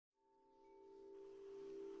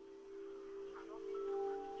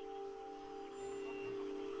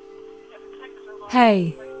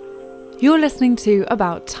Hey, you're listening to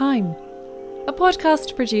About Time, a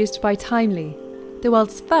podcast produced by Timely, the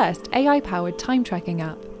world's first AI-powered time tracking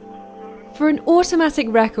app. For an automatic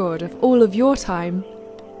record of all of your time,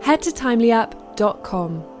 head to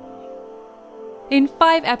timelyapp.com. In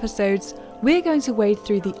 5 episodes, we're going to wade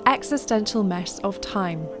through the existential mess of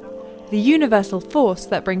time, the universal force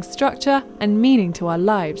that brings structure and meaning to our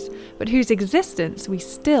lives, but whose existence we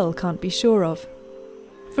still can't be sure of.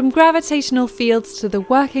 From gravitational fields to the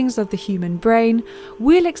workings of the human brain,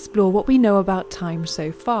 we'll explore what we know about time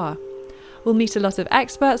so far. We'll meet a lot of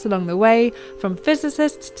experts along the way, from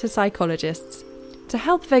physicists to psychologists, to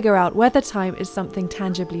help figure out whether time is something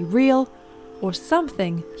tangibly real or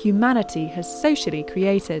something humanity has socially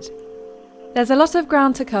created. There's a lot of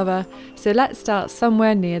ground to cover, so let's start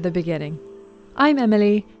somewhere near the beginning. I'm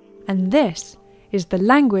Emily, and this is the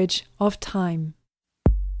language of time.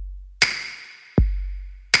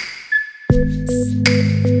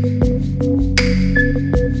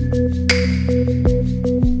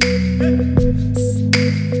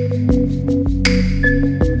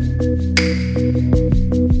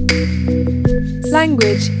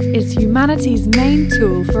 Language is humanity's main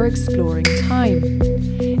tool for exploring time.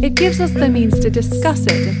 It gives us the means to discuss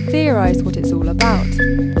it and theorise what it's all about.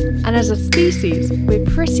 And as a species, we're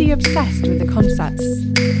pretty obsessed with the concepts.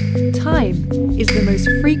 Time is the most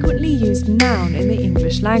frequently used noun in the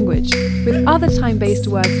English language, with other time-based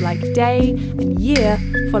words like day and year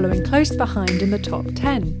following close behind in the top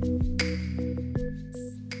 10.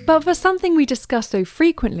 But for something we discuss so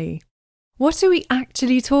frequently, what are we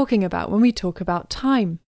actually talking about when we talk about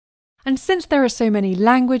time? And since there are so many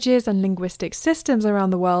languages and linguistic systems around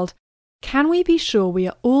the world, can we be sure we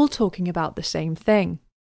are all talking about the same thing?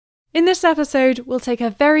 In this episode, we'll take a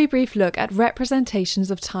very brief look at representations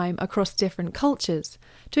of time across different cultures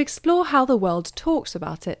to explore how the world talks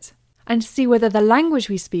about it, and see whether the language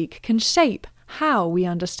we speak can shape how we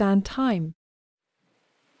understand time.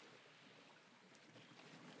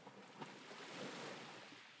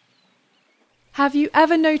 Have you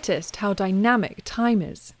ever noticed how dynamic time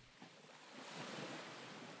is?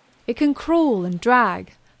 It can crawl and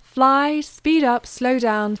drag, fly, speed up, slow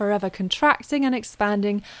down, forever contracting and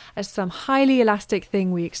expanding as some highly elastic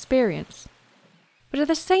thing we experience. But at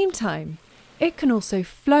the same time, it can also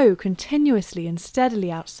flow continuously and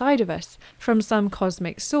steadily outside of us from some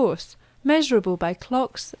cosmic source, measurable by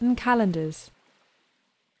clocks and calendars.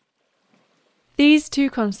 These two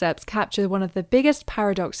concepts capture one of the biggest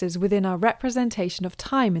paradoxes within our representation of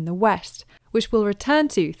time in the West, which we'll return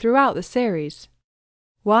to throughout the series.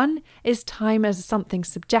 One is time as something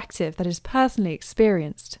subjective that is personally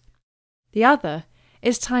experienced. The other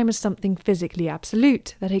is time as something physically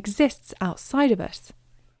absolute that exists outside of us.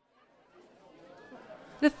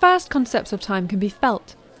 The first concept of time can be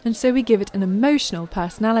felt, and so we give it an emotional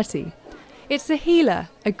personality. It's a healer,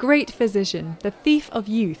 a great physician, the thief of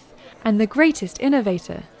youth, and the greatest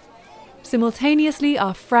innovator. Simultaneously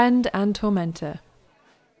our friend and tormentor.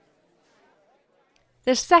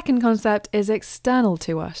 The second concept is external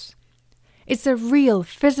to us. It's a real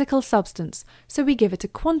physical substance, so we give it a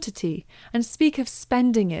quantity and speak of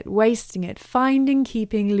spending it, wasting it, finding,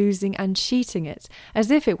 keeping, losing and cheating it, as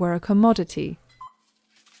if it were a commodity.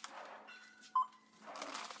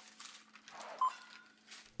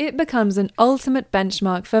 It becomes an ultimate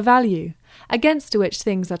benchmark for value, against which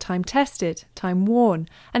things are time-tested, time-worn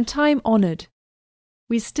and time-honoured.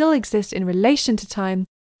 We still exist in relation to time,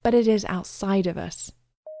 but it is outside of us.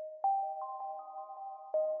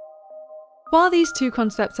 While these two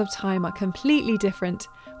concepts of time are completely different,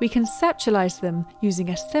 we conceptualize them using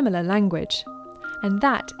a similar language, and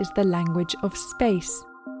that is the language of space.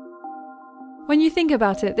 When you think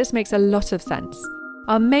about it, this makes a lot of sense.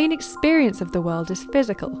 Our main experience of the world is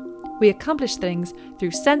physical. We accomplish things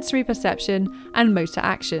through sensory perception and motor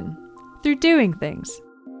action, through doing things.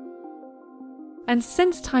 And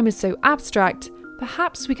since time is so abstract,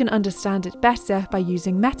 perhaps we can understand it better by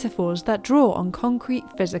using metaphors that draw on concrete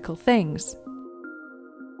physical things.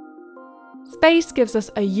 Space gives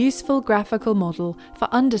us a useful graphical model for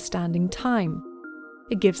understanding time.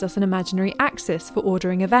 It gives us an imaginary axis for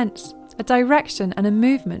ordering events, a direction and a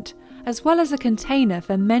movement, as well as a container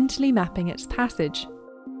for mentally mapping its passage.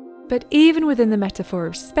 But even within the metaphor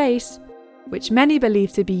of space, which many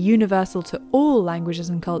believe to be universal to all languages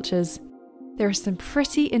and cultures, there are some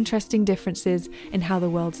pretty interesting differences in how the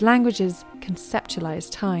world's languages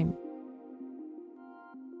conceptualize time.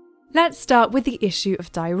 Let's start with the issue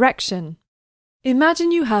of direction.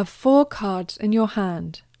 Imagine you have 4 cards in your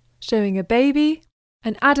hand, showing a baby,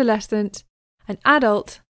 an adolescent, an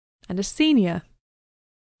adult, and a senior.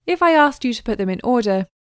 If I asked you to put them in order,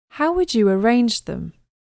 how would you arrange them?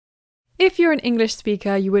 If you're an English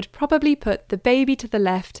speaker, you would probably put the baby to the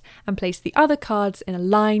left and place the other cards in a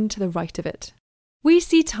line to the right of it. We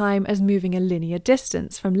see time as moving a linear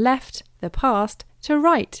distance from left, the past, to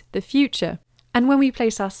right, the future. And when we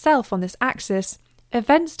place ourselves on this axis,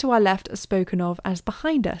 events to our left are spoken of as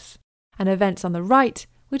behind us, and events on the right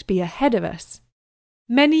would be ahead of us.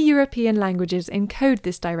 Many European languages encode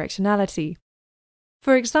this directionality.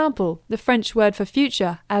 For example, the French word for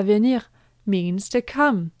future, avenir, means to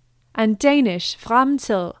come, and Danish,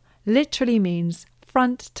 fremtid, literally means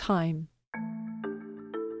front time.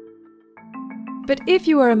 But if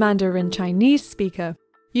you were a Mandarin Chinese speaker,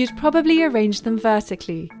 you'd probably arrange them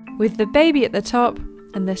vertically, with the baby at the top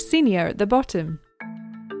and the senior at the bottom.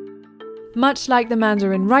 Much like the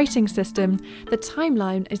Mandarin writing system, the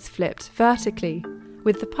timeline is flipped vertically,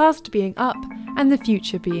 with the past being up and the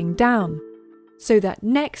future being down, so that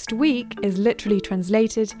next week is literally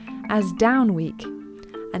translated as down week,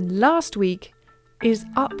 and last week is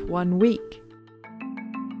up 1 week.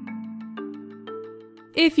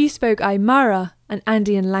 If you spoke Aymara, an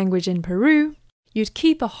Andean language in Peru, you'd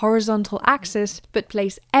keep a horizontal axis but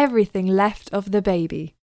place everything left of the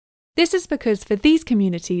baby. This is because for these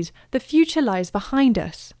communities, the future lies behind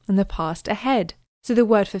us and the past ahead, so the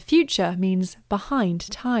word for future means behind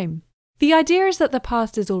time. The idea is that the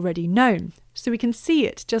past is already known, so we can see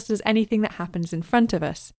it just as anything that happens in front of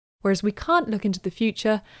us, whereas we can't look into the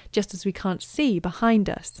future just as we can't see behind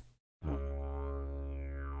us.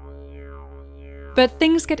 But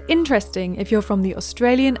things get interesting if you're from the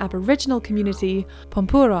Australian Aboriginal community,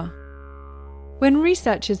 Pompura. When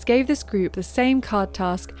researchers gave this group the same card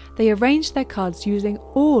task, they arranged their cards using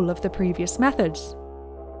all of the previous methods.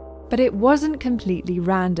 But it wasn't completely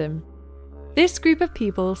random. This group of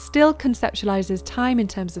people still conceptualizes time in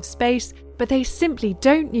terms of space, but they simply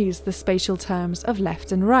don't use the spatial terms of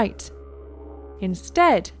left and right.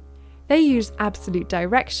 Instead, they use absolute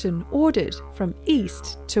direction ordered from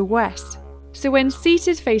east to west. So when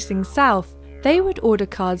seated facing south, they would order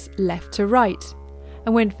cards left to right,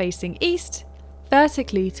 and when facing east,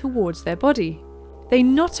 vertically towards their body. They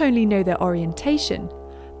not only know their orientation,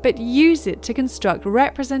 but use it to construct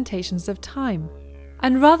representations of time.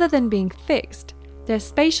 And rather than being fixed, their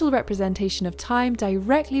spatial representation of time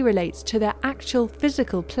directly relates to their actual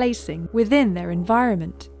physical placing within their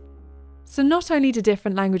environment. So not only do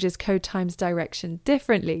different languages code time's direction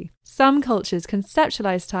differently, some cultures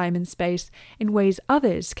conceptualize time and space in ways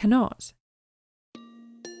others cannot.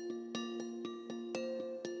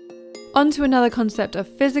 On to another concept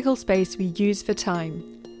of physical space we use for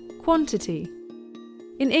time: quantity.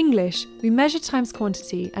 In English, we measure time's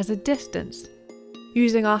quantity as a distance.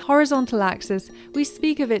 Using our horizontal axis, we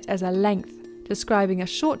speak of it as a length, describing a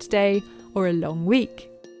short day or a long week.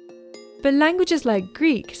 But languages like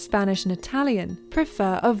Greek, Spanish and Italian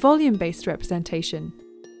prefer a volume-based representation.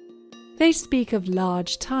 They speak of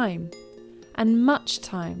large time and much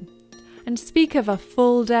time, and speak of a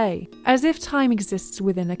full day, as if time exists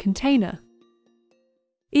within a container.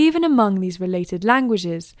 Even among these related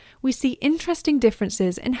languages, we see interesting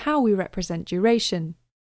differences in how we represent duration.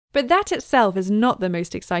 But that itself is not the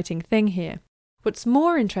most exciting thing here. What's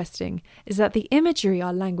more interesting is that the imagery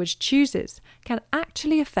our language chooses can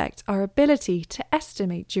actually affect our ability to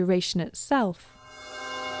estimate duration itself.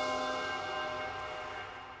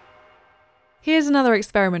 Here's another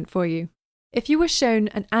experiment for you. If you were shown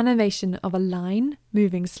an animation of a line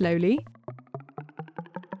moving slowly,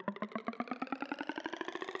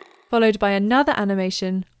 followed by another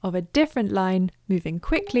animation of a different line moving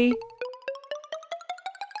quickly,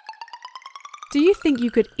 do you think you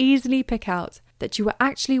could easily pick out that you were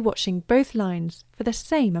actually watching both lines for the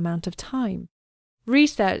same amount of time?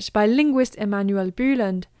 Research by linguist Emanuel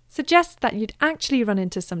Bühlend suggests that you'd actually run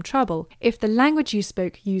into some trouble if the language you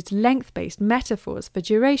spoke used length-based metaphors for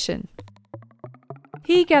duration.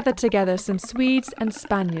 He gathered together some Swedes and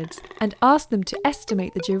Spaniards and asked them to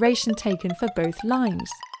estimate the duration taken for both lines.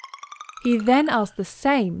 He then asked the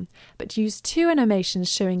same, but used two animations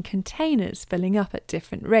showing containers filling up at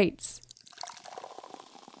different rates.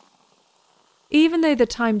 Even though the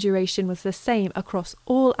time duration was the same across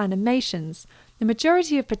all animations, the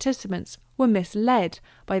majority of participants were misled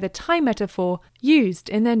by the time metaphor used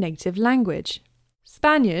in their native language.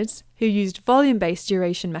 Spaniards, who used volume-based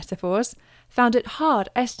duration metaphors, found it hard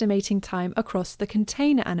estimating time across the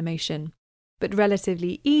container animation, but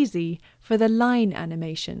relatively easy for the line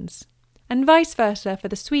animations, and vice versa for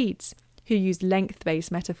the Swedes, who used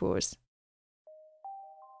length-based metaphors.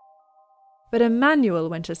 But Emanuel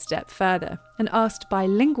went a step further and asked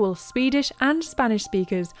bilingual Swedish and Spanish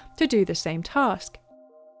speakers to do the same task.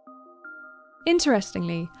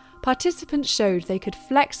 Interestingly, participants showed they could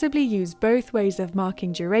flexibly use both ways of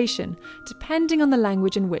marking duration, depending on the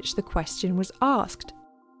language in which the question was asked.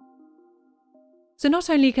 So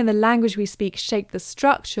not only can the language we speak shape the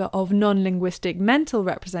structure of non-linguistic mental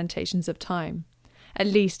representations of time, at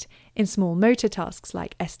least in small motor tasks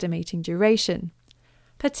like estimating duration,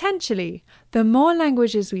 potentially, the more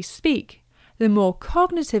languages we speak, the more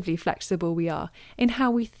cognitively flexible we are in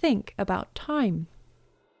how we think about time.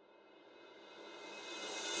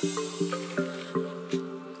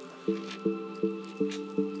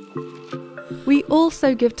 We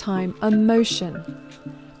also give time a motion.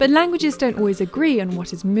 But languages don't always agree on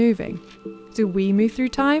what is moving. Do we move through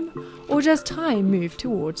time, or does time move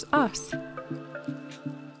towards us?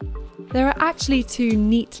 There are actually two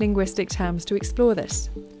neat linguistic terms to explore this: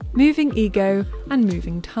 moving ego and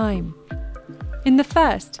moving time. In the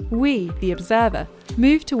first, we, the observer,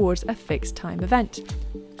 move towards a fixed time event,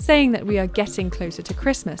 saying that we are getting closer to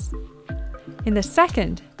Christmas. In the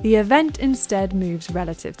second, the event instead moves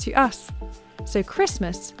relative to us, so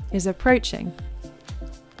Christmas is approaching.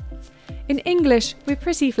 In English, we're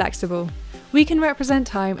pretty flexible. We can represent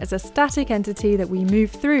time as a static entity that we move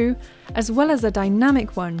through, as well as a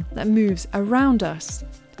dynamic one that moves around us.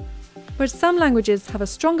 But some languages have a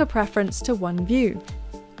stronger preference to one view.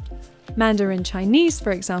 Mandarin Chinese,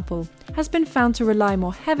 for example, has been found to rely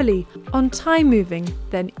more heavily on time-moving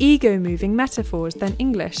than ego-moving metaphors than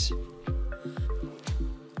English.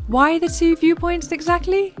 Why the two viewpoints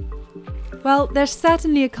exactly? Well, there's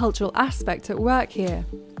certainly a cultural aspect at work here.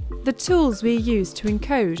 The tools we use to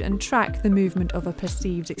encode and track the movement of a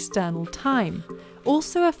perceived external time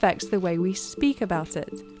also affects the way we speak about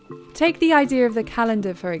it. Take the idea of the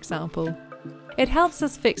calendar, for example. It helps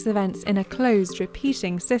us fix events in a closed,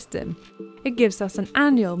 repeating system. It gives us an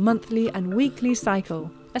annual, monthly and weekly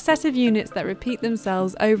cycle, a set of units that repeat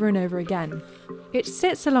themselves over and over again. It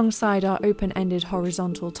sits alongside our open-ended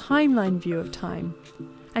horizontal timeline view of time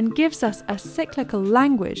and gives us a cyclical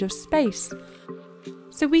language of space.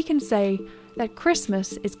 So we can say that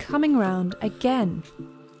Christmas is coming round again.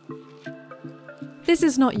 This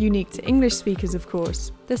is not unique to English speakers, of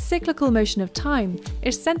course. The cyclical motion of time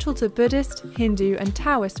is central to Buddhist, Hindu and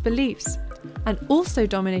Taoist beliefs, and also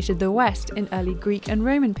dominated the West in early Greek and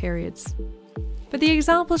Roman periods. But the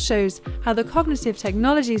example shows how the cognitive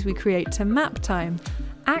technologies we create to map time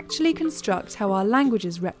actually construct how our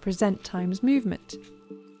languages represent time's movement.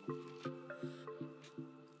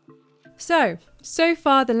 So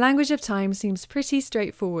far the language of time seems pretty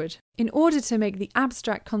straightforward. In order to make the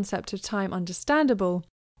abstract concept of time understandable,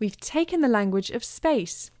 we've taken the language of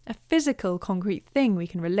space, a physical, concrete thing we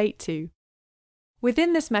can relate to.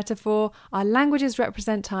 Within this metaphor, our languages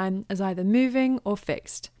represent time as either moving or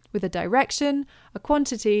fixed, with a direction, a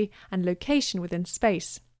quantity, and location within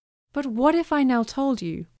space. But what if I now told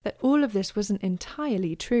you that all of this wasn't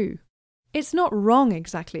entirely true? It's not wrong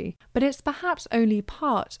exactly, but it's perhaps only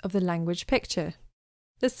part of the language picture.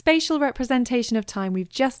 The spatial representation of time we've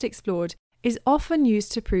just explored is often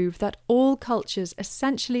used to prove that all cultures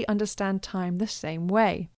essentially understand time the same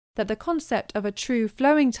way, that the concept of a true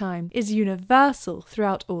flowing time is universal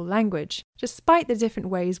throughout all language, despite the different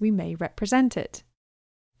ways we may represent it.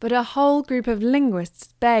 But a whole group of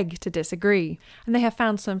linguists beg to disagree, and they have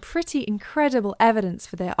found some pretty incredible evidence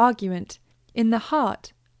for their argument in the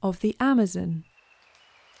heart of the Amazon.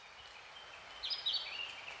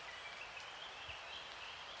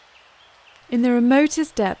 In the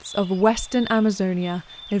remotest depths of western Amazonia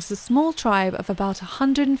lives a small tribe of about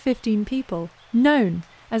 115 people, known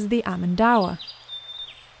as the Amandawa.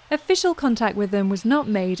 Official contact with them was not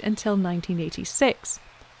made until 1986,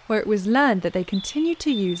 where it was learned that they continued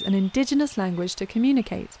to use an indigenous language to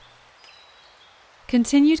communicate.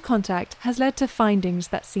 Continued contact has led to findings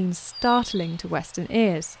that seem startling to Western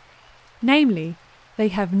ears. Namely, they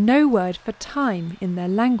have no word for time in their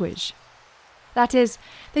language. That is,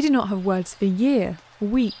 they do not have words for year,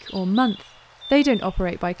 week, or month. They don't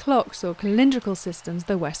operate by clocks or calendrical systems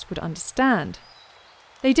the West would understand.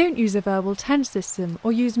 They don't use a verbal tense system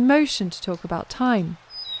or use motion to talk about time.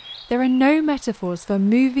 There are no metaphors for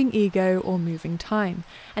moving ego or moving time,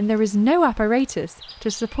 and there is no apparatus to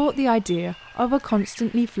support the idea of a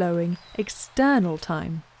constantly flowing external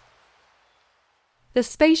time. The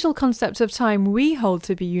spatial concept of time we hold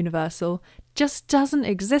to be universal just doesn't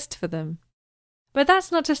exist for them. But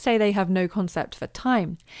that's not to say they have no concept for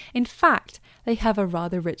time. In fact, they have a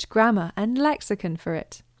rather rich grammar and lexicon for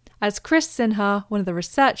it, as Chris Sinha, one of the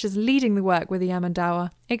researchers leading the work with the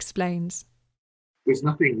Amandawa, explains. There's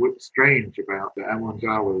nothing strange about the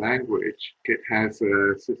Amandawa language. It has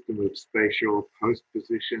a system of spatial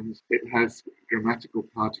postpositions. It has grammatical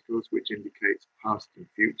particles which indicates past and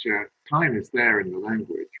future. Time is there in the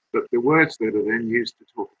language, but the words that are then used to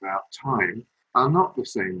talk about time are not the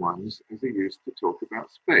same ones as are used to talk about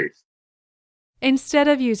space. Instead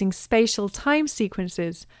of using spatial time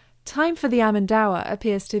sequences, time for the Amandawa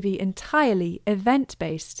appears to be entirely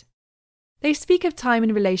event-based. They speak of time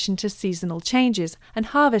in relation to seasonal changes and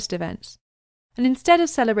harvest events. And instead of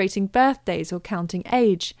celebrating birthdays or counting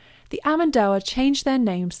age, the Amandawa change their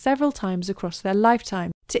names several times across their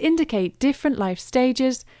lifetime to indicate different life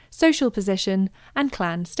stages, social position, and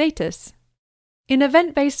clan status. In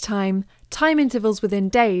event-based time, time intervals within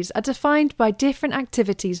days are defined by different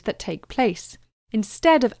activities that take place,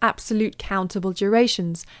 instead of absolute countable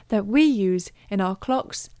durations that we use in our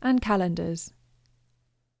clocks and calendars.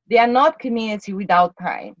 They are not community without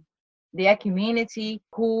time. They are community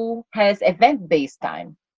who has event-based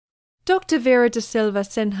time. Dr. Vera da Silva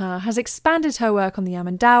Sinha has expanded her work on the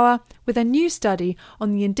Amandawa with a new study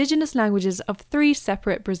on the indigenous languages of 3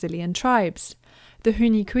 separate Brazilian tribes, the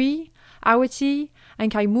Hunicui, Awati,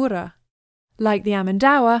 and Kaimura. Like the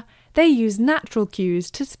Amandawa, they use natural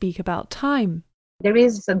cues to speak about time. There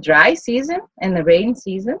is a dry season and a rainy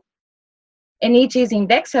season, and each is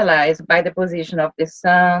indexalized by the position of the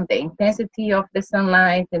sun, the intensity of the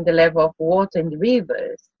sunlight, and the level of water in the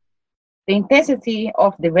rivers, the intensity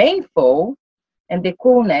of the rainfall, and the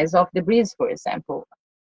coolness of the breeze, for example.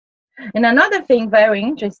 And another thing very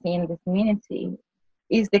interesting in the community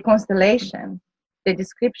is the constellation, the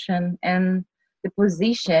description, and the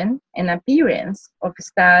position and appearance of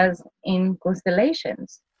stars in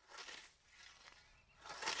constellations.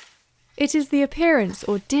 It is the appearance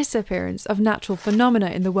or disappearance of natural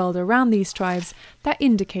phenomena in the world around these tribes that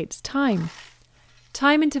indicates time.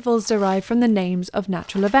 Time intervals derive from the names of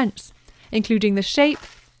natural events, including the shape,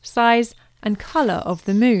 size, and colour of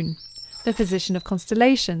the moon, the position of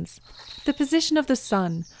constellations, the position of the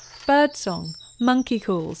sun, birdsong, monkey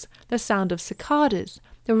calls, the sound of cicadas,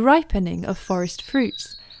 the ripening of forest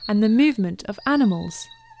fruits, and the movement of animals.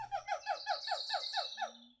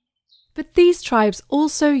 But these tribes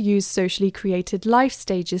also use socially created life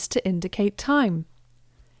stages to indicate time.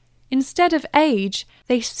 Instead of age,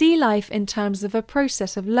 they see life in terms of a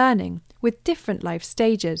process of learning with different life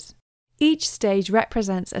stages. Each stage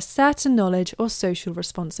represents a certain knowledge or social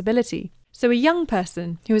responsibility. So a young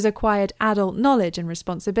person who has acquired adult knowledge and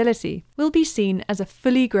responsibility will be seen as a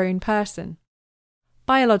fully grown person.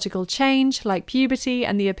 Biological change, like puberty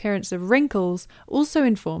and the appearance of wrinkles, also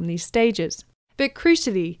inform these stages. But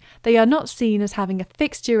crucially, they are not seen as having a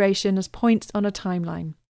fixed duration as points on a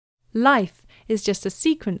timeline. Life is just a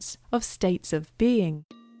sequence of states of being.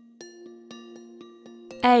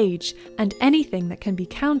 Age, and anything that can be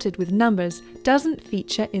counted with numbers, doesn't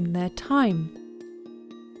feature in their time.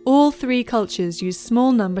 All 3 cultures use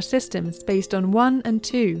small number systems based on 1 and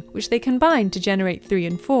 2, which they combine to generate 3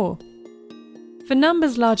 and 4. For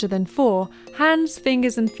numbers larger than 4, hands,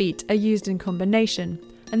 fingers and feet are used in combination,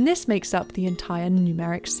 and this makes up the entire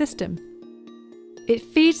numeric system. It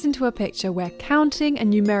feeds into a picture where counting and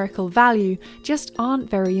numerical value just aren't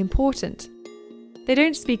very important. They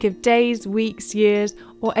don't speak of days, weeks, years,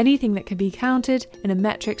 or anything that can be counted in a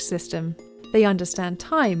metric system. They understand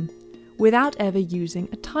time, without ever using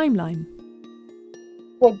a timeline.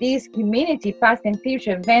 For this community, past and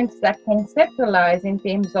future events are conceptualized in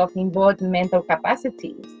terms of embodied mental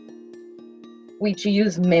capacities, which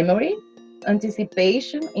use memory,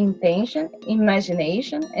 anticipation, intention,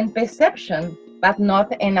 imagination, and perception, but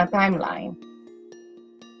not in a timeline.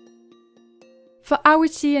 For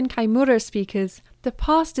Awati and Kaimura speakers, the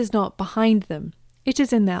past is not behind them, it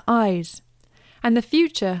is in their eyes, and the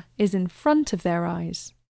future is in front of their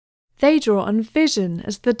eyes. They draw on vision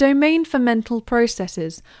as the domain for mental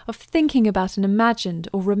processes of thinking about an imagined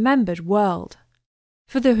or remembered world.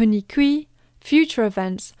 For the Hunicui, future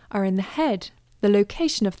events are in the head, the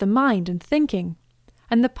location of the mind and thinking,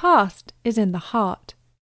 and the past is in the heart.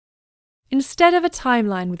 Instead of a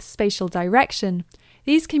timeline with spatial direction,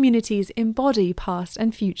 these communities embody past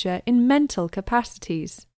and future in mental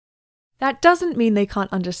capacities. That doesn't mean they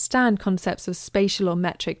can't understand concepts of spatial or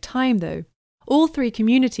metric time, though. All 3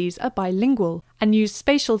 communities are bilingual and use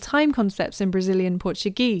spatial time concepts in Brazilian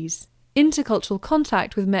Portuguese. Intercultural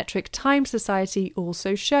contact with metric time society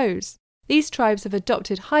also shows. These tribes have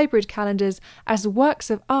adopted hybrid calendars as works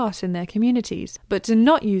of art in their communities, but do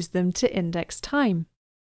not use them to index time.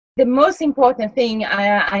 The most important thing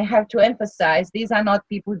I have to emphasize, these are not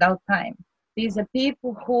people without time. These are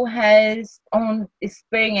people who has own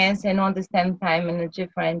experience and understand time in a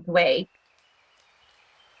different way.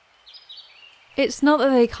 It's not that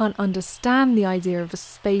they can't understand the idea of a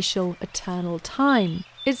spatial, eternal time.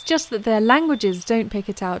 It's just that their languages don't pick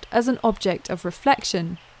it out as an object of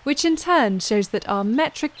reflection, which in turn shows that our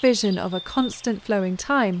metric vision of a constant flowing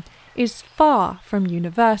time is far from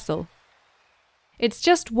universal. It's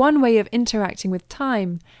just one way of interacting with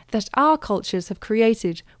time that our cultures have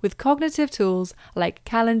created with cognitive tools like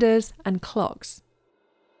calendars and clocks.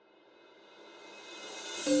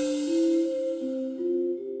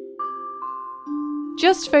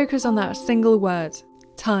 Just focus on that single word,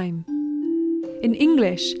 time. In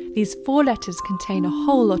English, these 4 letters contain a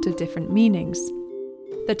whole lot of different meanings.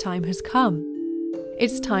 The time has come.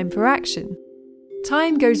 It's time for action.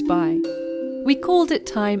 Time goes by. We called it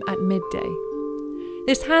time at midday.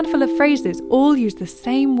 This handful of phrases all use the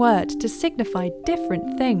same word to signify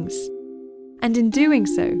different things. And in doing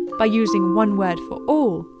so, by using one word for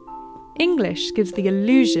all, English gives the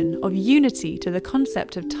illusion of unity to the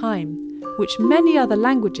concept of time, which many other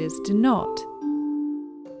languages do not.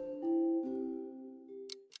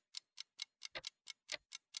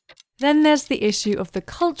 Then there's the issue of the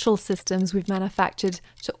cultural systems we've manufactured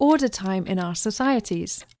to order time in our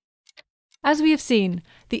societies. As we have seen,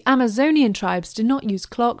 the Amazonian tribes do not use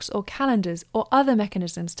clocks or calendars or other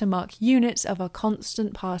mechanisms to mark units of a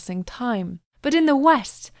constant passing time. But in the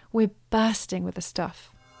West, we're bursting with the stuff.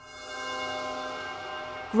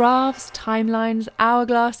 Graphs, timelines,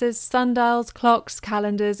 hourglasses, sundials, clocks,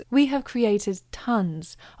 calendars, we have created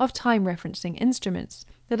tons of time-referencing instruments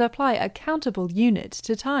that apply a countable unit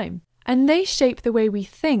to time. And they shape the way we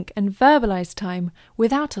think and verbalize time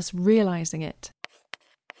without us realizing it.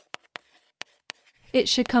 It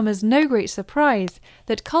should come as no great surprise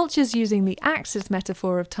that cultures using the axis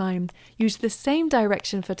metaphor of time use the same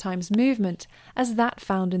direction for time's movement as that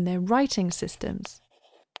found in their writing systems.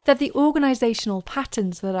 That the organizational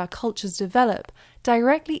patterns that our cultures develop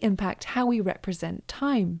directly impact how we represent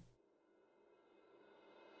time.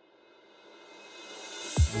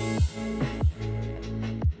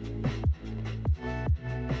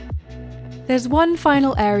 There's one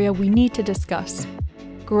final area we need to discuss: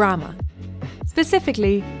 grammar.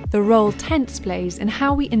 Specifically, the role tense plays in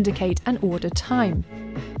how we indicate and order time.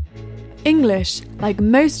 English, like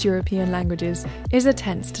most European languages, is a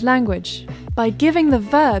tensed language. By giving the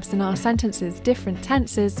verbs in our sentences different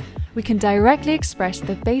tenses, we can directly express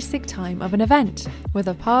the basic time of an event,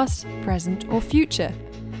 whether past, present, or future.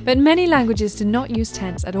 But many languages do not use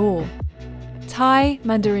tense at all. Thai,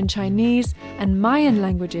 Mandarin Chinese, and Mayan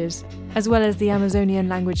languages, as well as the Amazonian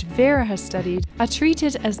language Vera has studied, are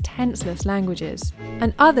treated as tenseless languages,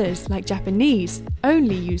 and others, like Japanese,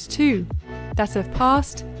 only use 2, that of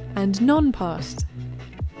past and non-past.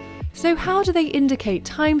 So how do they indicate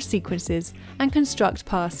time sequences and construct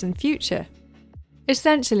past and future?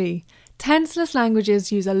 Essentially, tenseless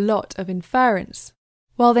languages use a lot of inference.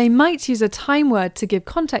 While they might use a time word to give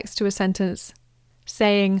context to a sentence,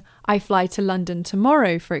 saying, "I fly to London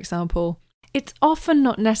tomorrow," for example, it's often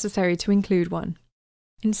not necessary to include one.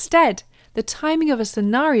 Instead, the timing of a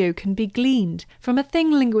scenario can be gleaned from a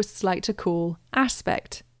thing linguists like to call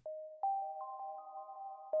aspect.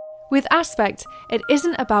 With aspect, it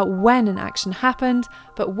isn't about when an action happened,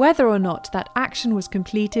 but whether or not that action was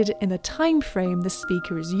completed in the time frame the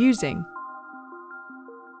speaker is using.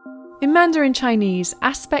 In Mandarin Chinese,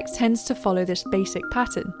 aspect tends to follow this basic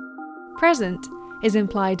pattern. Present is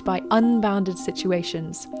implied by unbounded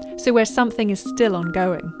situations, so where something is still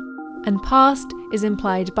ongoing. And past is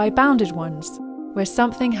implied by bounded ones, where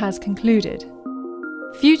something has concluded.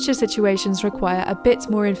 Future situations require a bit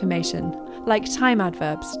more information, like time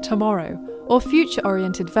adverbs, tomorrow, or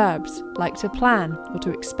future-oriented verbs, like to plan or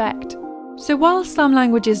to expect. So while some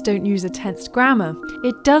languages don't use a tensed grammar,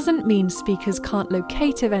 it doesn't mean speakers can't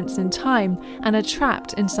locate events in time and are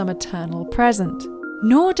trapped in some eternal present.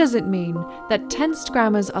 Nor does it mean that tensed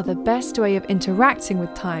grammars are the best way of interacting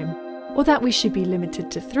with time, or that we should be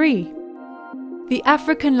limited to 3. The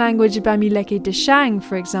African language Bamileke Deshang,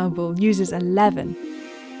 for example, uses 11.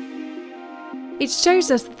 It shows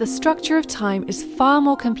us that the structure of time is far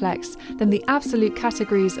more complex than the absolute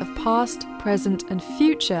categories of past, present, and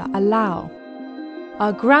future allow.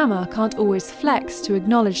 Our grammar can't always flex to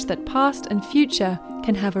acknowledge that past and future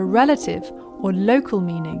can have a relative or local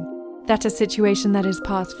meaning. That a situation that is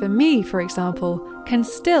past for me, for example, can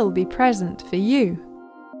still be present for you.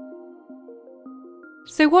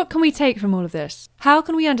 So what can we take from all of this? How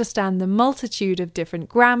can we understand the multitude of different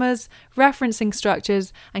grammars, referencing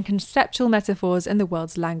structures, and conceptual metaphors in the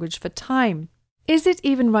world's language for time? Is it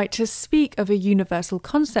even right to speak of a universal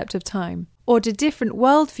concept of time? Or do different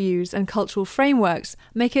worldviews and cultural frameworks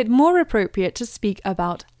make it more appropriate to speak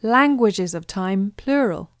about languages of time,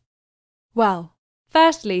 plural? Well,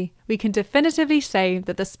 firstly, we can definitively say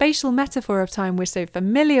that the spatial metaphor of time we're so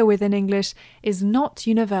familiar with in English is not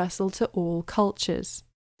universal to all cultures.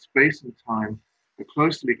 Space and time are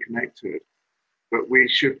closely connected, but we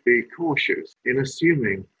should be cautious in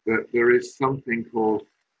assuming that there is something called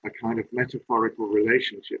a kind of metaphorical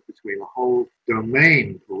relationship between a whole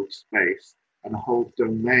domain called space and a whole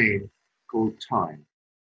domain called time.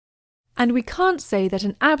 And we can't say that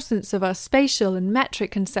an absence of our spatial and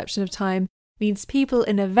metric conception of time means people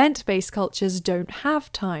in event-based cultures don't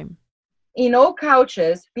have time. In all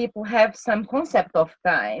cultures, people have some concept of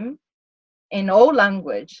time. In all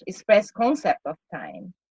language, express concept of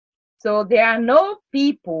time. So there are no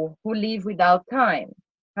people who live without time.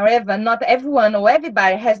 However, not everyone or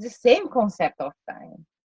everybody has the same concept of time.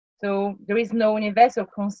 So there is no universal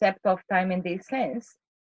concept of time in this sense.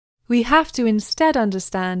 We have to instead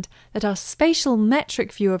understand that our spatial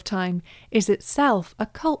metric view of time is itself a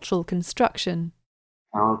cultural construction.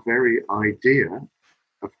 Our very idea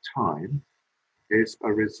of time is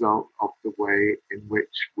a result of the way in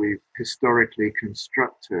which we've historically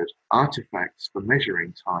constructed artifacts for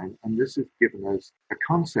measuring time, and this has given us a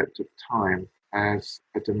concept of time as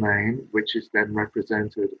a domain which is then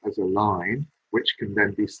represented as a line, which can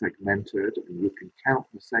then be segmented, and you can count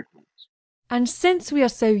the segments. And since we are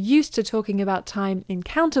so used to talking about time in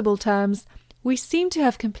countable terms, we seem to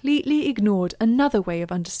have completely ignored another way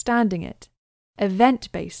of understanding it: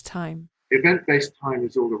 event-based time. Event-based time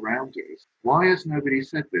is all around us. Why has nobody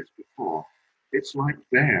said this before? It's like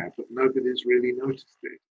there, but nobody's really noticed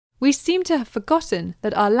it. We seem to have forgotten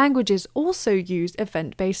that our languages also use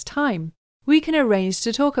event-based time. We can arrange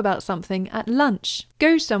to talk about something at lunch,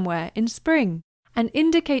 go somewhere in spring, and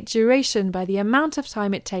indicate duration by the amount of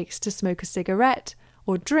time it takes to smoke a cigarette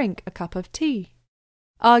or drink a cup of tea.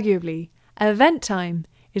 Arguably, event time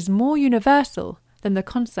is more universal than the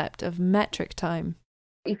concept of metric time.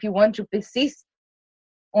 If you want to persist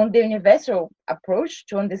on the universal approach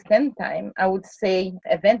to understand time, I would say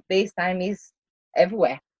event-based time is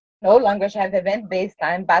everywhere. All languages have event-based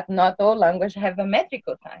time, but not all languages have a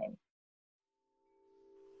metrical time.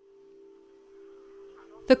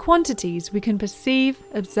 The quantities we can perceive,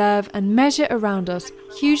 observe, and measure around us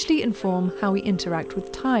hugely inform how we interact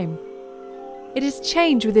with time. It is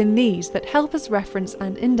change within these that help us reference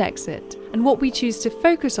and index it, and what we choose to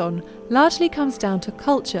focus on largely comes down to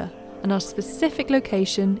culture and our specific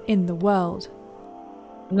location in the world.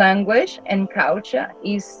 Language and culture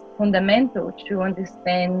is fundamental to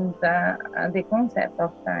understand the concept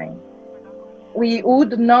of time. We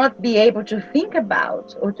would not be able to think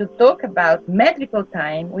about or to talk about metrical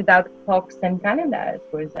time without clocks and calendars,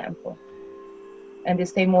 for example. And the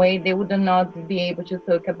same way, they would not be able to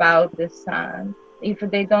talk about the sun if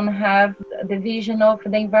they don't have the vision of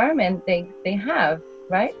the environment they have,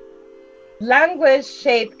 right? Language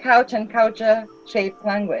shapes culture and culture shapes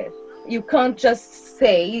language. You can't just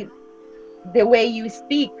say the way you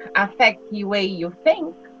speak affects the way you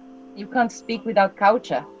think. You can't speak without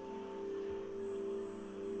culture.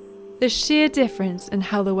 The sheer difference in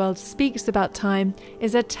how the world speaks about time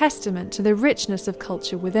is a testament to the richness of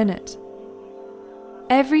culture within it.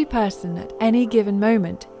 Every person at any given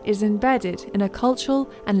moment is embedded in a cultural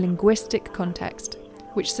and linguistic context,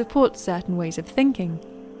 which supports certain ways of thinking.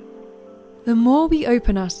 The more we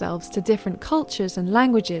open ourselves to different cultures and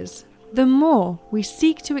languages, the more we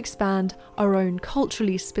seek to expand our own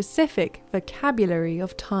culturally specific vocabulary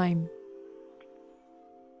of time.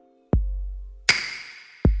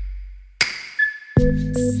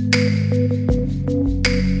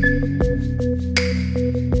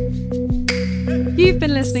 You've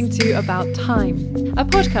been listening to About Time, a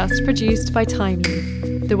podcast produced by Timely,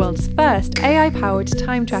 the world's first AI-powered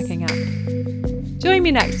time tracking app. Join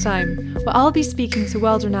me next time, where I'll be speaking to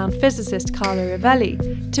world-renowned physicist Carlo Rovelli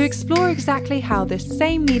to explore exactly how this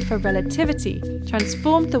same need for relativity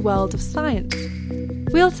transformed the world of science.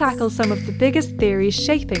 We'll tackle some of the biggest theories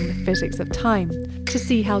shaping the physics of time, to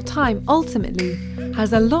see how time ultimately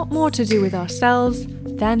has a lot more to do with ourselves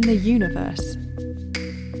than the universe.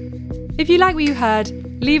 If you like what you heard,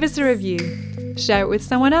 leave us a review, share it with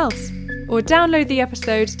someone else, or download the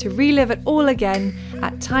episode to relive it all again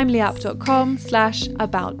at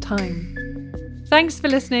timelyapp.com/abouttime. Thanks for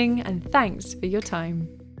listening, and thanks for your time.